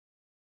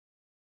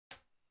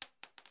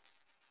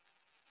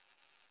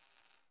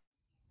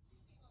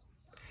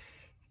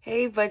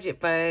Hey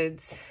budget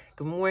buds,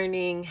 good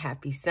morning,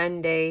 happy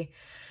Sunday.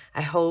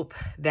 I hope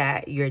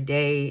that your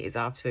day is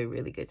off to a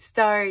really good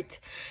start,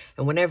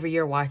 and whenever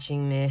you're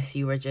watching this,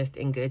 you are just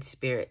in good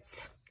spirits.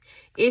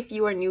 If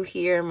you are new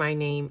here, my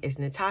name is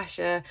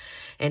Natasha,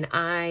 and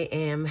I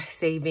am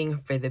saving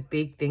for the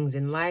big things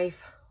in life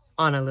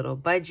on a little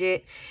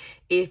budget.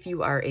 If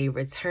you are a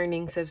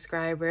returning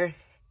subscriber,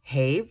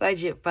 hey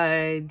budget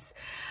buds.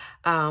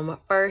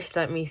 First,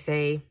 let me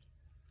say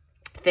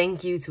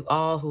thank you to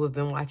all who have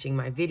been watching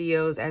my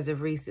videos as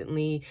of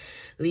recently,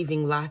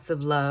 leaving lots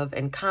of love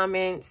and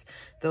comments.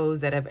 Those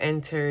that have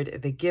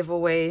entered the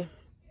giveaway,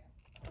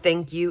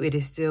 thank you. It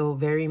is still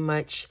very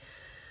much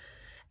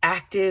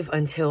active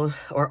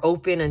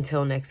open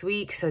until next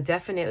week. So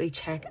definitely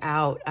check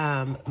out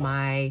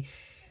my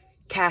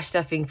cash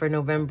stuffing for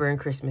November and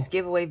Christmas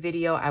giveaway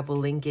video. I will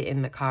link it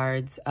in the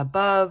cards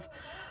above.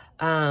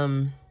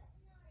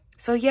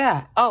 So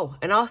yeah. Oh,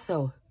 and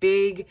also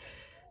big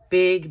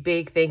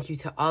thank you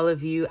to all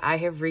of you. I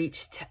have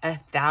reached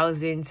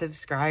 1,000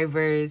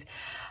 subscribers.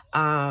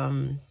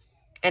 And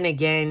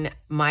again,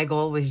 my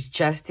goal was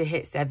just to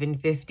hit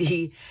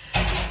 750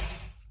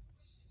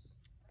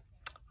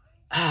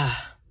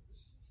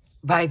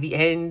 by the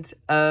end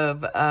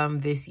of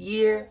this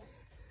year.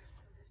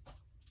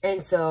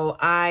 And so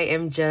I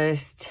am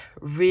just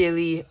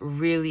really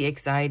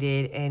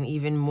excited and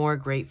even more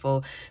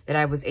grateful that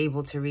I was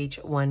able to reach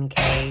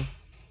 1K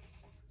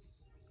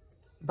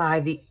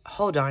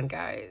hold on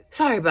guys,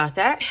 sorry about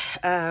that.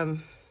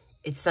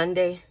 It's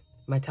Sunday.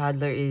 My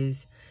toddler is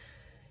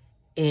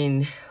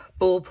in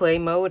full play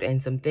mode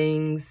and some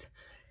things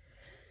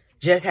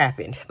just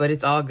happened, but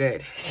it's all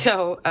good.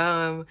 So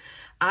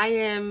I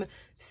am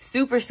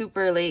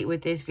super late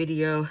with this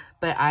video,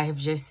 but I have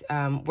just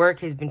work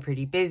has been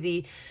pretty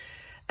busy,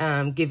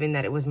 given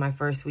that it was my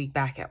first week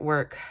back at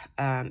work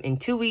in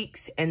 2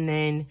 weeks, and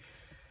then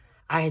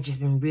I had just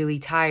been really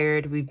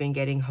tired. We've been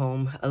getting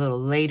home a little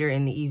later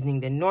in the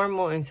evening than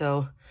normal, and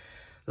so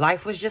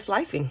life was just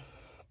lifing.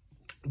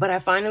 But I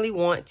finally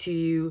want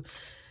to,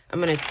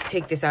 I'm gonna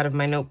take this out of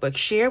my notebook,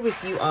 share with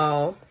you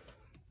all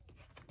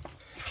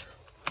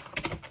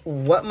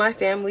what my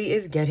family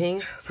is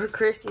getting for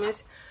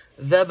Christmas,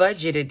 the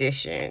budget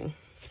edition.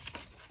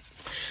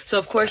 So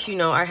of course, you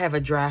know, I have a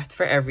draft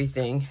for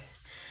everything.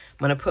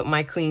 I'm going to put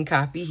my clean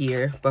copy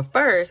here. But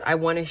first, I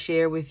want to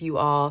share with you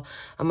all.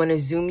 I'm going to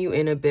zoom you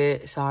in a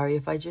bit. Sorry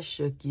if I just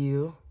shook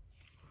you.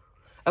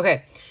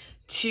 Okay.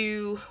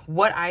 To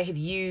what I have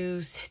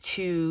used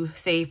to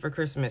save for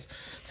Christmas.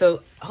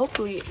 So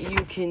hopefully you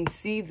can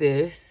see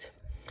this.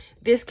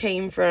 This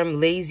came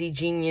from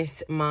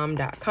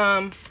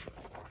lazygeniusmom.com.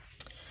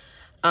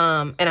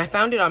 And I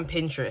found it on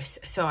Pinterest.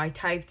 So I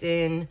typed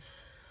in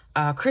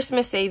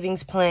Christmas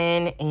savings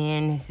plan,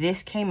 and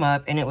this came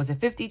up, and it was a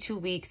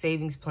 52-week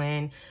savings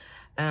plan.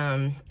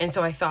 And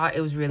so I thought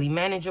it was really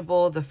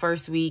manageable. The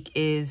first week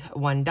is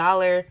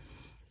 $1.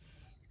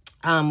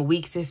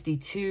 Week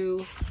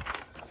 52,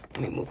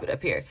 let me move it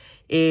up here,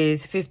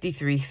 is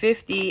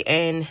 $53.50,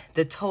 and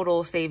the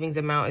total savings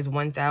amount is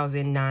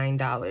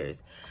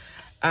 $1,009.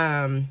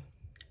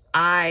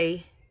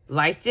 I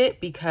liked it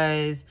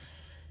because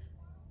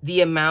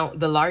the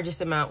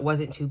largest amount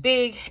wasn't too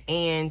big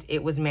and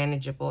it was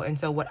manageable. And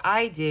so what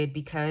I did,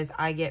 because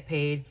I get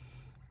paid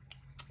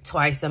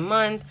twice a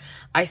month,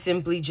 I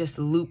simply just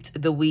looped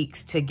the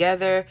weeks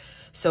together.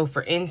 So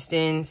for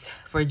instance,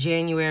 for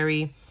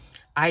January,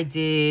 I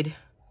did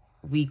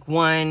week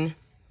 1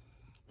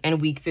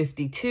 and week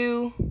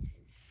 52.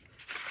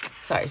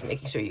 Sorry, just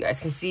making sure you guys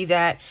can see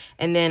that.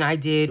 And then I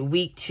did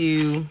week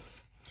 2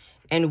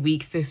 and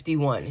week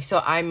 51.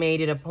 So I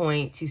made it a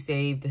point to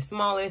save the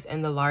smallest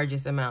and the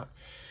largest amount.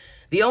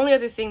 The only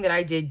other thing that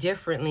I did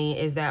differently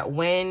is that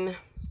when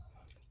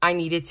I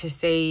needed to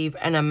save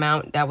an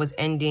amount that was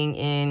ending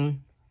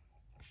in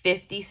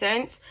 50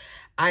 cents,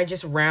 I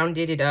just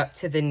rounded it up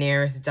to the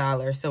nearest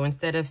dollar. So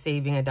instead of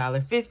saving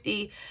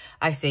 $1.50,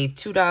 I saved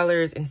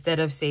 $2. Instead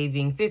of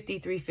saving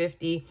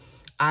 $53.50,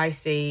 I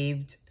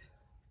saved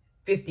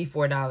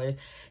 $54.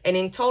 And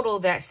in total,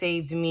 that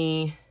saved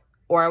me,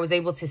 or I was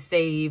able to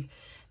save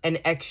an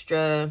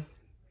extra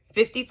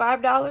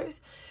 $55.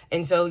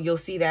 And so you'll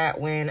see that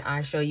when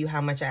I show you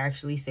how much I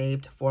actually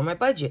saved for my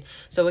budget.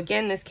 So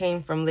again, this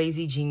came from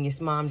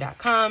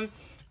lazygeniusmom.com.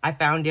 I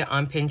found it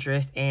on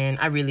Pinterest and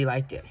I really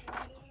liked it.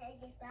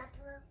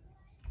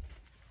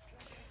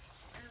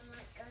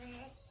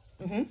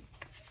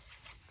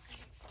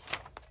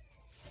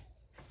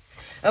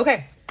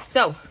 Okay,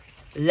 so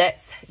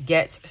let's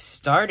get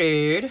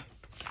started.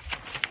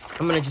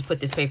 I'm going to just put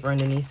this paper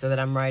underneath so that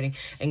I'm writing.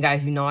 And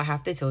guys, you know I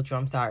have to tilt you.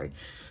 I'm sorry.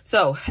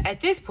 So at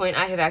this point,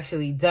 I have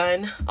actually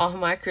done all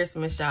my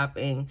Christmas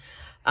shopping.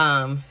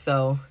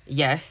 So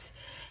yes.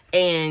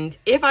 And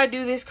if I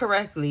do this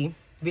correctly,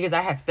 because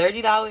I have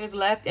 $30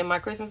 left in my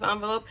Christmas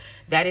envelope,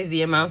 that is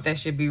the amount that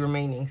should be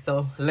remaining.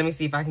 So let me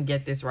see if I can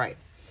get this right.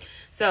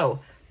 So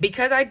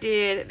because I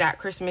did that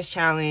Christmas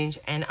challenge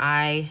and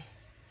I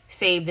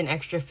saved an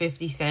extra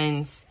 50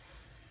 cents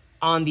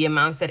on the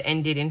amounts that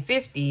ended in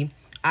 50,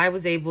 I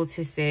was able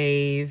to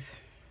save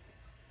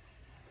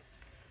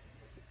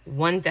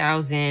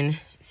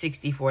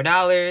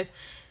 $1,064.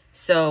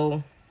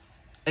 So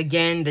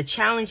again, the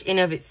challenge in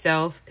of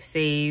itself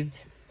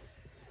saved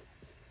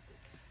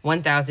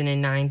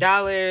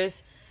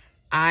 $1,009.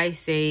 I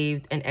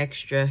saved an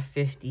extra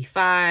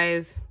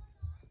 $55.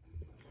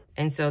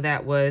 And so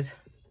that was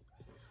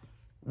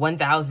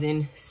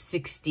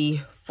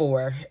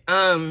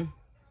 $1,064.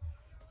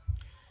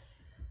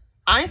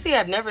 Honestly,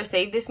 I've never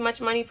saved this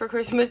much money for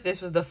Christmas. This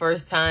was the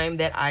first time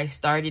that I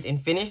started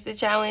and finished the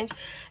challenge.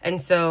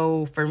 And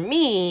so for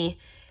me,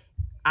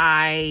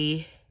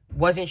 I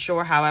wasn't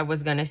sure how I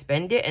was going to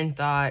spend it and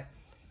thought,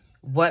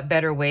 what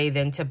better way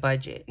than to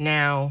budget?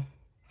 Now,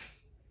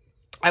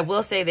 I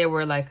will say there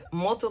were like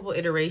multiple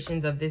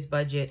iterations of this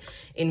budget.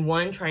 In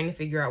one, trying to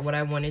figure out what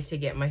I wanted to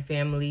get my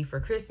family for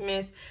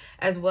Christmas,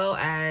 as well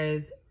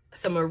as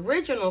some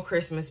original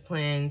Christmas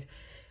plans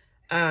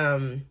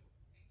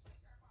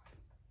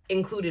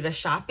included a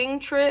shopping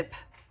trip.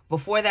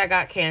 Before that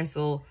got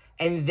canceled,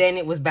 and then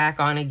it was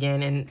back on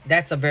again, and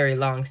that's a very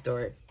long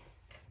story.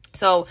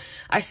 So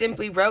I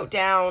simply wrote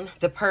down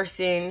the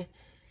person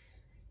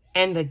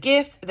and the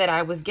gift that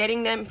I was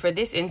getting them. For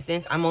this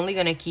instance, I'm only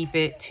going to keep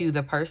it to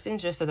the person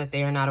just so that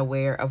they are not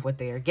aware of what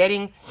they are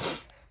getting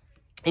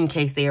in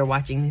case they are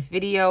watching this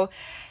video,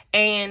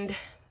 and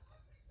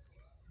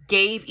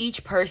gave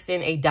each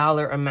person a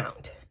dollar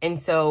amount. And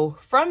so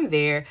from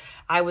there,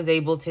 I was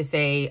able to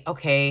say,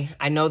 okay,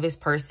 I know this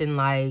person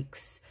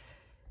likes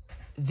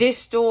this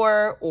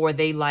store, or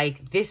they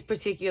like this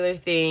particular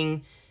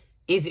thing.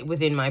 Is it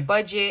within my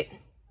budget?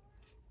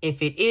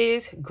 If it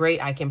is,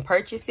 great, I can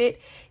purchase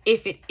it.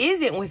 If it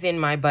isn't within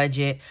my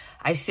budget,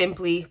 I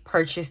simply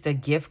purchased a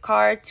gift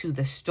card to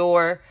the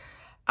store,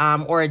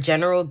 or a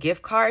general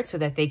gift card so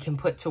that they can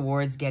put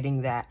towards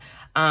getting that.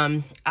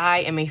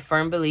 I am a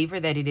firm believer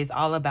that it is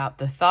all about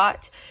the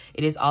thought.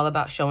 It is all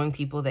about showing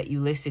people that you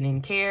listen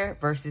and care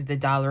versus the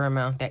dollar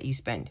amount that you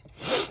spend.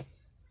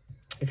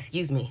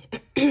 Excuse me.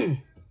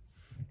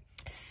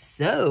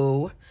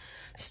 So,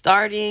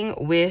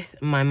 starting with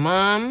my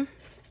mom,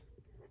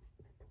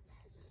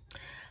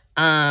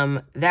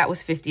 that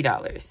was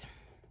 $50.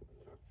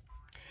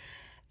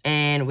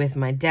 And with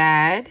my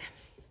dad,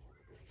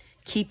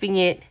 keeping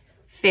it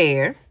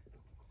fair,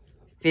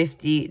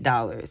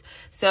 $50.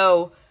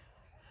 So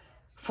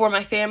for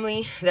my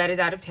family that is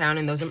out of town,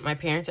 and those are my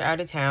parents are out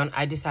of town,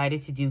 I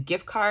decided to do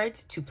gift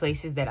cards to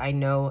places that I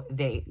know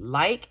they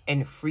like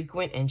and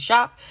frequent and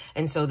shop,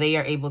 and so they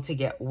are able to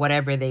get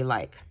whatever they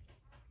like.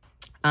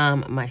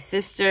 My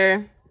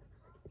sister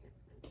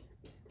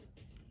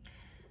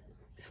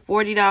is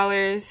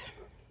 $40,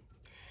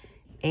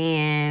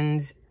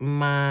 and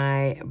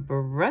my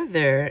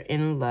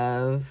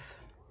brother-in-law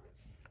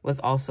was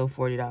also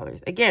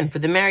 $40. Again, for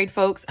the married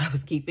folks, I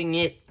was keeping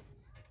it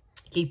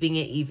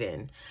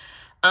even.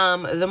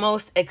 The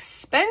most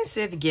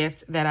expensive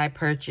gift that I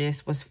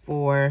purchased was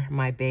for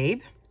my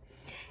babe.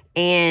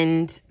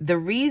 And the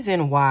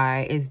reason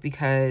why is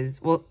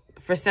because, well,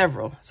 for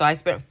several. So I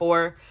spent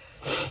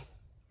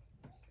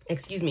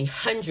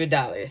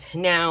 $100.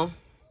 Now,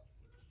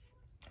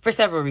 for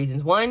several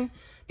reasons. One,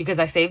 because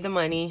I saved the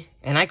money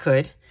and I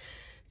could.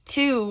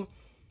 Two,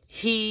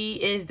 he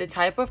is the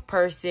type of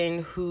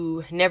person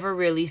who never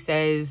really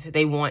says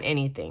they want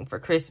anything for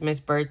Christmas,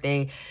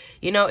 birthday.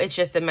 You know, it's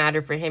just a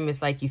matter for him.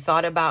 It's like, you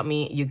thought about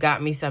me, you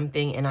got me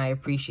something, and I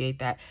appreciate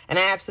that. And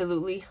I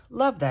absolutely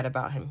love that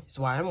about him. It's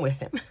why I'm with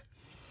him.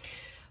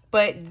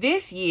 But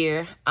this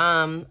year,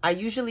 I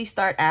usually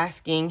start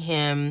asking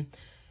him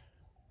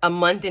a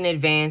month in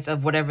advance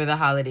of whatever the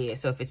holiday is.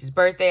 So if it's his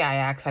birthday, I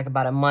ask like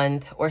about a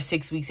month or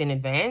 6 weeks in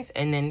advance,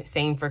 and then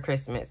same for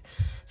Christmas.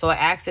 So I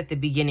asked at the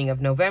beginning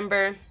of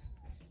November.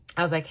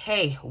 I was like,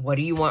 hey, what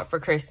do you want for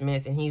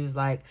Christmas? And he was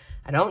like,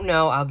 I don't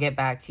know, I'll get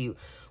back to you.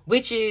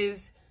 Which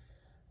is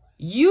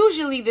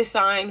usually the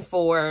sign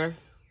for,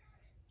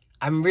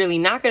 I'm really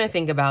not going to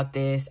think about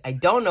this. I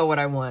don't know what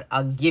I want.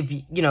 I'll give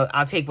you,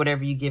 I'll take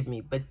whatever you give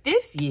me. But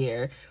this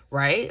year,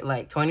 right,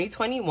 like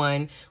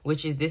 2021,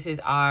 this is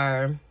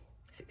our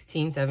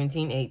 16,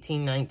 17,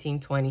 18, 19,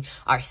 20,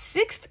 our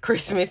 6th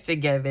Christmas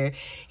together,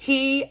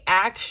 he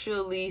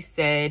actually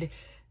said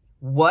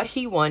what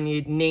he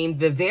wanted, named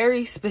the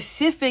very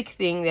specific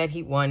thing that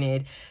he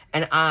wanted,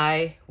 and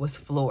I was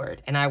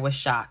floored and I was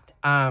shocked.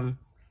 And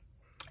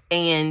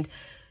I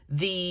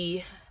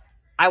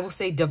will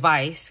say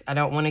device, I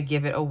don't want to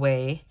give it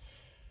away,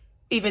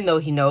 even though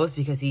he knows,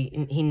 because he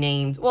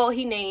named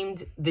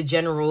the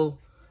general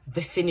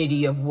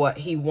vicinity of what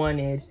he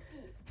wanted.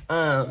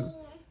 And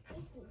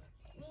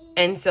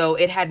so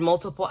it had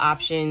multiple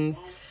options,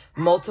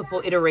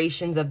 multiple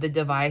iterations of the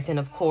device, and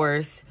of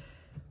course,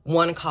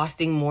 one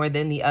costing more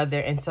than the other.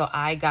 And so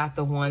I got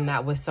the one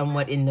that was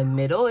somewhat in the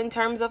middle in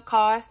terms of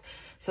cost,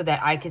 so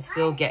that I could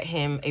still get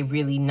him the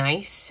really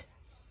nice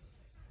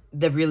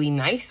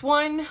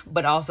one,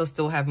 but also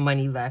still have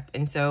money left.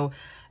 And so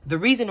the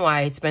reason why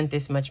I had spent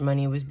this much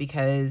money was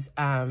because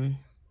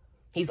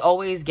he's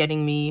always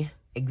getting me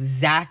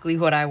exactly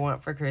what I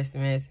want for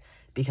Christmas,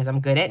 because I'm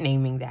good at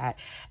naming that,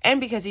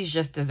 and because he's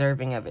just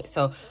deserving of it.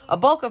 So a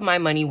bulk of my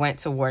money went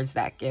towards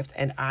that gift,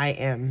 and I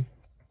am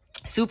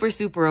super,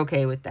 super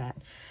okay with that.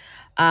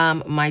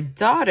 My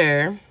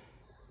daughter,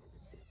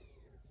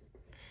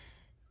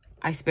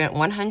 I spent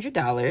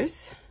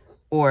 $100,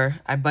 or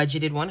I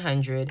budgeted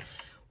 $100.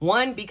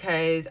 One,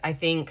 because I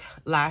think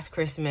last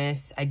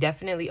Christmas I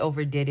definitely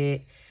overdid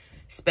it.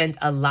 Spent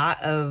a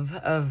lot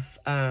of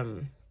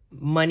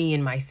money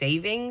in my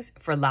savings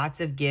for lots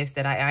of gifts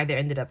that I either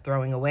ended up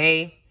throwing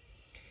away,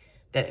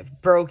 that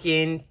have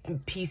broken,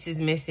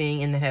 pieces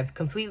missing, and that have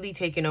completely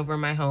taken over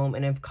my home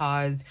and have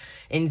caused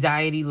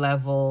anxiety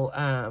level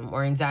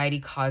or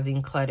anxiety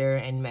causing clutter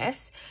and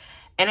mess.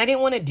 And I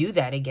didn't want to do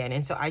that again.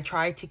 And so I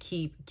tried to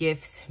keep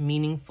gifts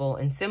meaningful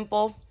and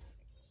simple.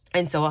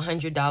 And so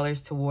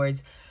 $100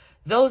 towards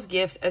those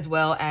gifts, as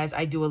well as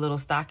I do a little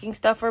stocking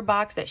stuffer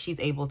box that she's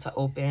able to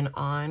open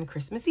on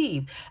Christmas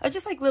Eve.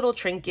 Just like little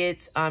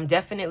trinkets,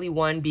 definitely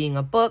one being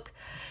a book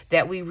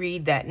that we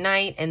read that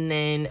night, and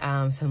then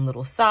some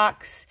little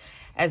socks,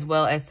 as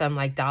well as some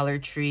like Dollar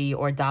Tree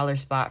or Dollar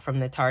Spot from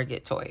the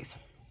Target toys.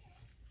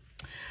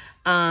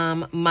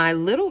 My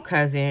little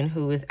cousin,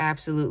 who is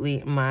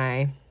absolutely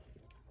my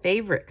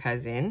favorite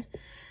cousin,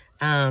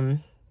 $30,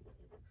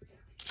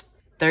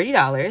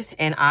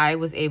 and I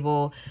was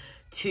able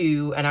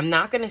to, and I'm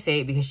not going to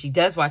say it because she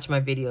does watch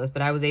my videos,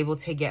 but I was able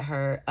to get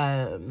her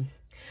a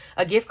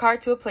gift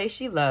card to a place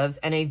she loves,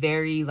 and a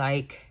very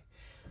like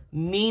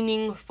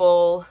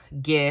meaningful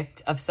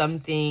gift of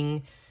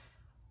something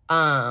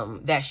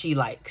that she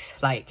likes.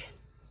 Like,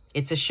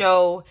 it's a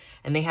show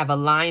and they have a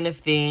line of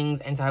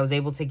things, and so I was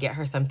able to get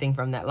her something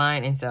from that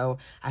line, and so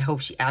I hope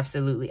she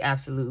absolutely,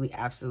 absolutely,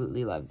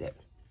 absolutely loves it.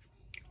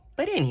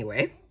 But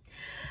anyway,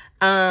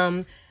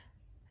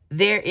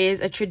 there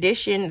is a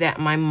tradition that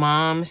my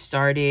mom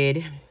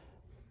started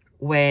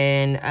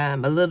when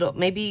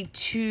maybe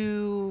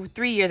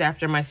 2-3 years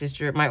after my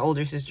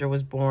older sister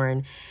was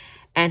born,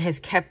 and has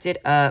kept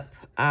it up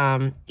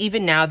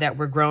even now that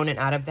we're grown and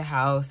out of the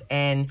house.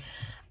 And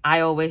I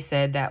always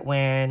said that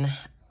when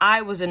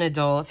I was an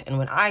adult and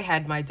when I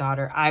had my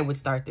daughter, I would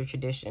start the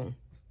tradition.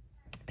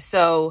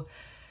 So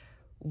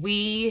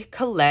we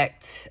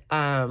collect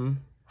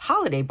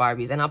holiday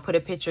Barbies, and I'll put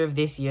a picture of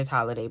this year's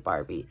holiday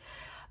Barbie.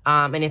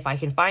 And if I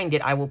can find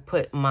it, I will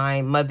put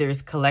my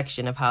mother's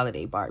collection of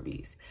holiday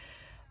Barbies.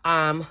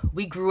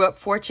 We grew up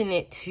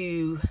fortunate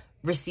to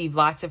receive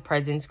lots of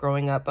presents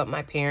growing up, but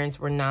my parents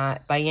were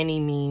not by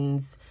any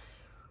means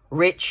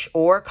rich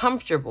or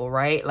comfortable,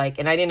 right? Like,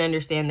 and I didn't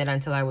understand that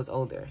until I was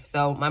older.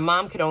 So my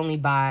mom could only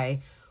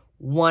buy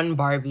one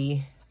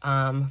Barbie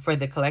for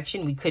the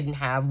collection. We couldn't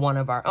have one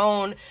of our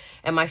own.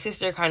 And my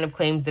sister kind of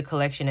claims the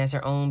collection as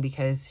her own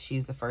because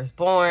she's the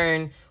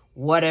firstborn,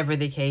 whatever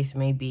the case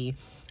may be.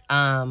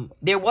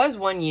 There was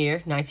one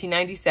year,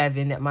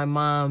 1997, that my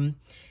mom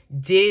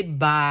did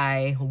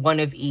buy one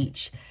of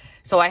each.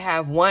 So I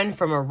have one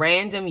from a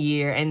random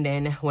year, and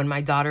then when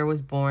my daughter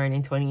was born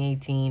in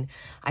 2018,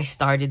 I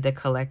started the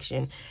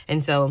collection.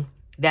 And so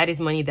that is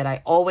money that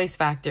I always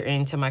factor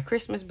into my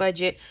Christmas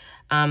budget.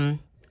 The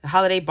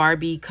holiday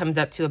Barbie comes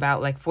up to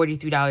about like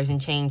 $43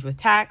 and change with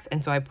tax,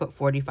 and so I put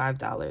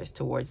 $45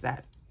 towards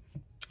that.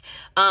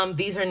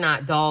 These are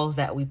not dolls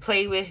that we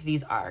play with.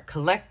 These are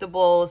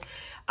collectibles.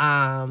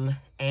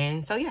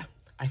 And so, yeah,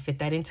 I fit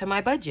that into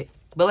my budget.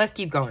 But let's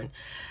keep going.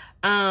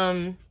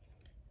 Someone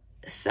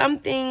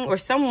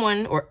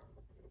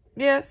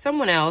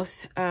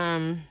else,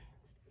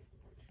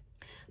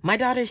 my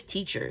daughter's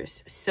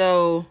teachers.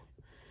 So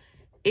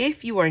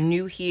if you are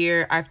new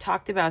here, I've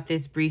talked about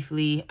this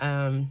briefly.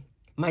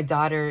 My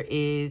daughter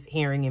is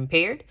hearing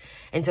impaired,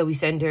 and so we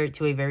send her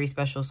to a very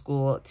special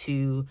school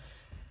to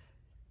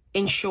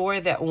ensure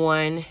that,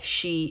 one,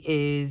 she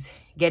is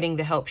getting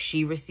the help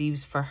she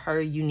receives for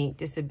her unique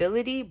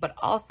disability, but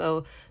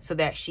also so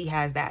that she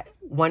has that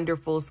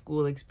wonderful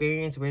school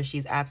experience where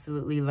she's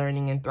absolutely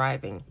learning and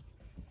thriving.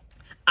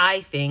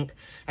 I think,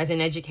 as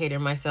an educator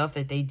myself,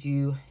 that they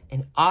do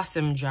an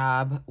awesome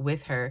job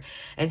with her.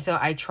 And so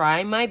I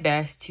try my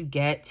best to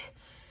get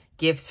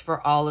gifts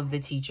for all of the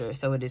teachers.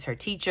 So it is her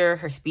teacher,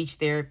 her speech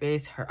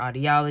therapist, her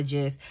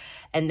audiologist.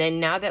 And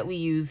then now that we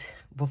use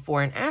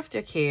before and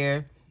after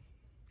care,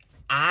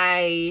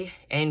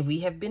 and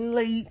we have been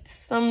late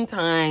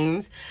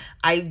sometimes,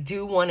 I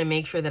do want to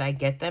make sure that I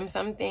get them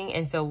something.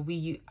 And so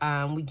we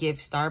give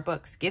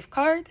Starbucks gift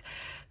cards,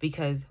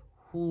 because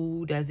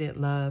who doesn't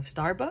love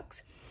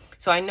Starbucks?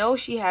 So I know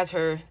she has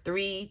her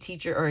a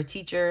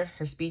teacher,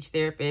 her speech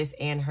therapist,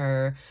 and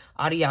her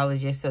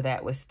audiologist. So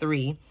that was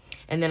 3.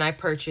 And then I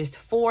purchased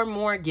 4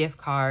 more gift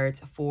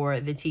cards for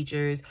the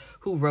teachers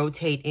who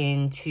rotate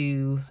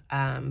into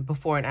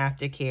before and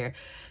after care.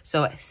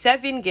 So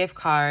 7 gift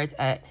cards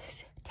at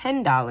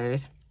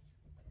 $10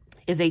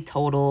 is a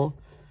total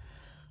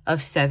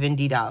of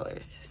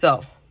 $70.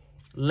 So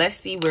let's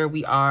see where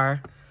we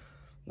are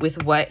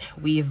with what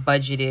we've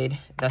budgeted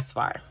thus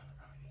far.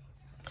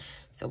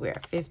 So we're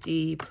at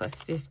 50 plus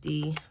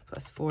 50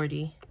 plus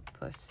 40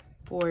 plus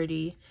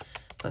 40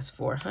 plus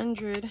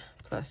 400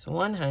 plus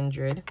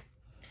 100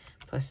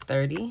 plus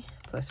 30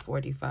 plus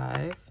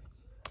 45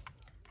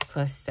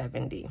 plus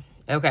 70.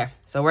 Okay,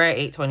 so we're at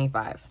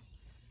 825.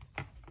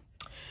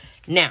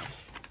 Now,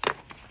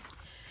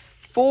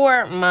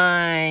 for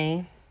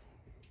my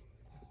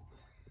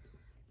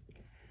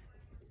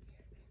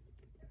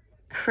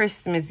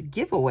Christmas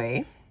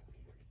giveaway,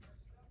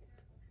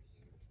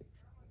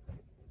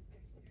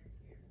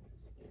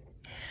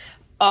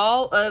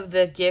 all of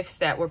the gifts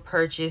that were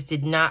purchased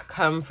did not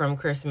come from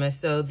Christmas.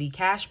 So the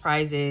cash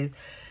prizes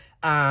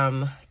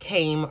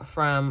came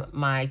from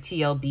my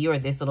TLB, or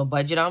this little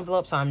budget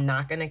envelope. So I'm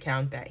not going to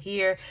count that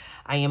here.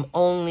 I am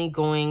only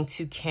going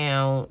to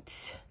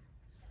count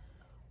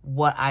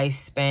what I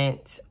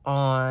spent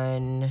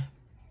on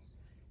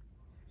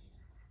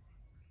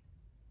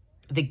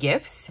the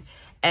gifts.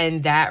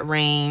 And that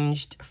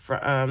ranged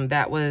from,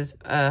 that was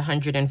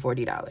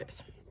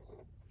 $140.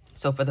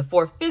 So for the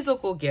 4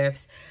 physical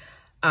gifts,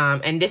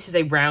 and this is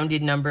a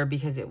rounded number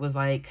because it was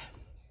like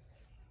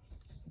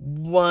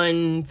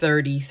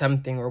 130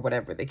 something or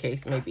whatever the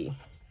case may be.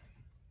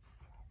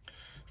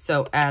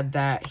 So add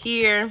that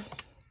here.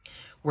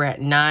 We're at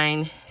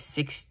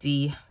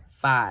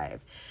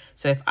 965.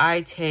 So if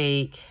I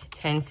take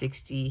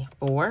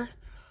 1064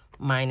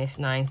 minus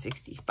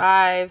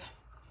 965,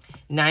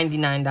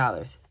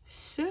 $99.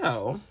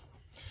 So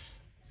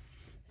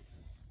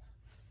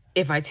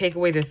if I take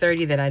away the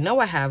 30 that I know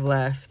I have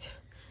left,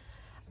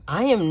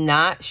 I am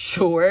not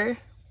sure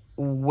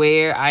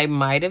where I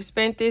might have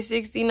spent this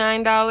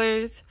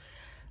 $69.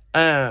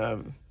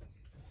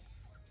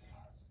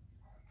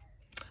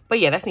 But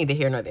yeah, that's neither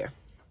here nor there.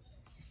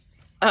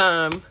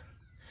 So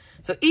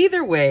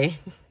either way,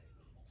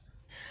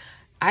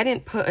 I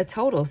didn't put a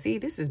total. See,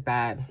 this is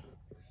bad.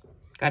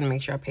 Got to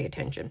make sure I pay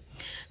attention.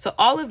 So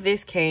all of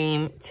this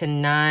came to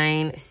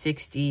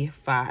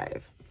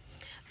 $965.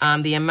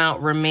 The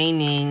amount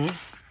remaining,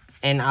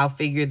 and I'll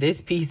figure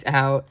this piece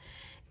out,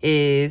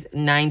 is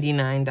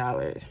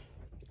 $99.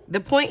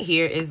 The point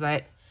here is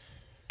that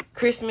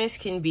Christmas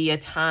can be a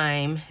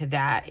time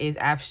that is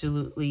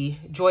absolutely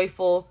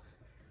joyful,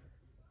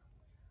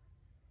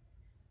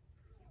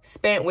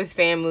 spent with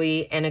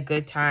family, and a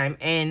good time.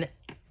 And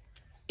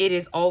it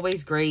is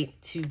always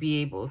great to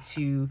be able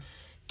to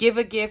give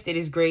a gift. It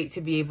is great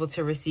to be able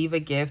to receive a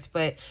gift,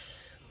 but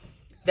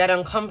that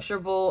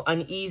uncomfortable,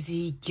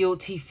 uneasy,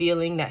 guilty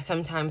feeling that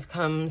sometimes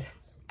comes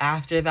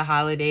after the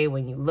holiday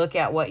when you look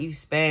at what you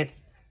spent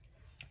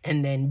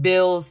and then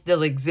bills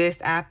still exist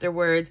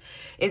afterwards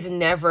is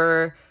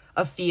never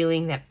a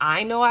feeling that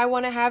I know I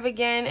want to have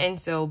again.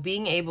 And so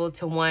being able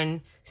to,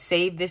 one,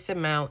 save this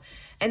amount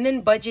and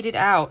then budget it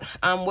out.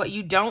 What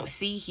you don't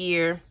see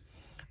here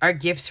are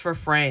gifts for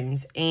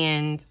friends.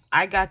 And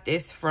I got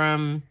this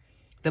from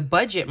the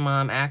budget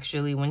mom,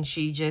 actually, when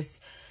she just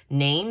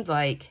named,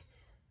 like,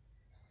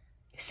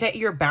 set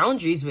your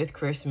boundaries with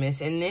Christmas.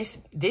 And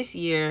this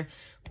year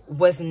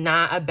was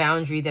not a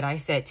boundary that I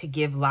set to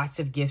give lots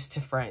of gifts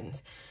to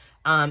friends.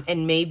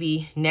 And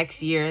maybe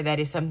next year that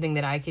is something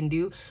that I can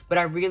do. But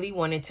I really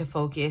wanted to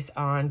focus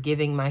on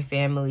giving my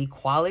family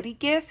quality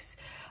gifts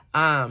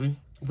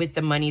with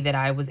the money that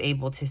I was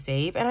able to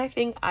save. And I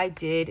think I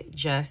did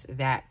just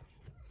that.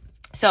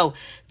 So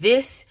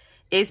this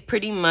is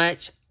pretty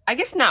much, I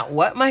guess, not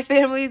what my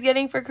family is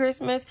getting for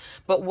Christmas,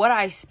 but what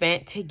I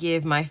spent to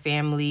give my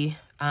family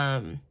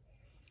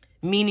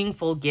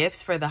meaningful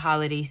gifts for the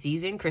holiday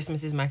season.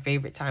 Christmas is my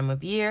favorite time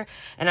of year,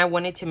 and I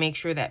wanted to make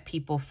sure that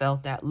people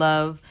felt that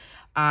love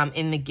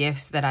in the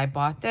gifts that I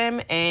bought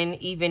them. And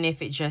even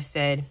if it just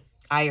said,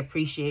 I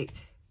appreciate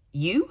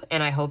you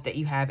and I hope that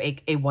you have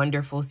a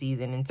wonderful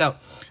season. And so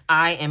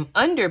I am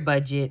under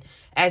budget,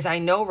 as I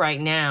know right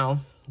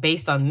now,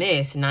 based on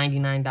this,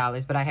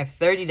 $99, but I have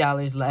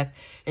 $30 left.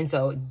 And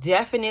so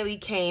definitely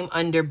came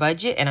under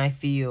budget, and I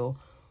feel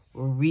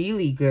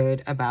really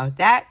good about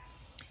that.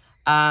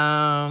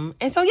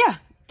 And so, yeah,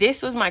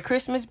 this was my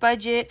Christmas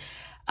budget.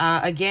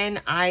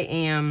 Again, I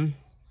am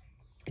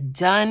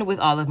done with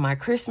all of my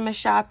Christmas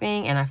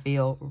shopping, and I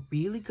feel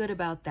really good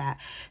about that.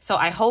 So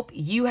I hope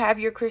you have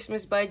your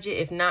Christmas budget.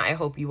 If not, I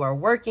hope you are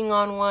working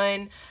on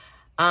one.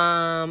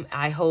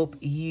 I hope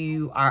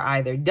you are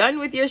either done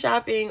with your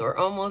shopping or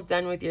almost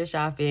done with your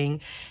shopping.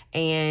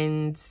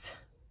 And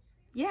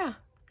yeah,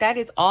 that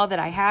is all that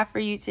I have for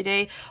you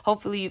today.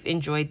 Hopefully you've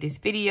enjoyed this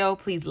video.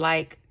 Please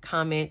like,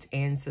 comment,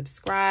 and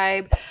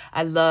subscribe.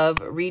 I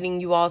love reading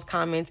you all's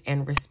comments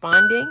and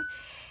responding.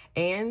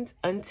 And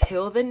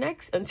until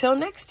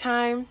next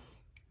time,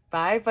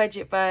 bye,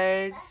 Budget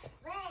Buds.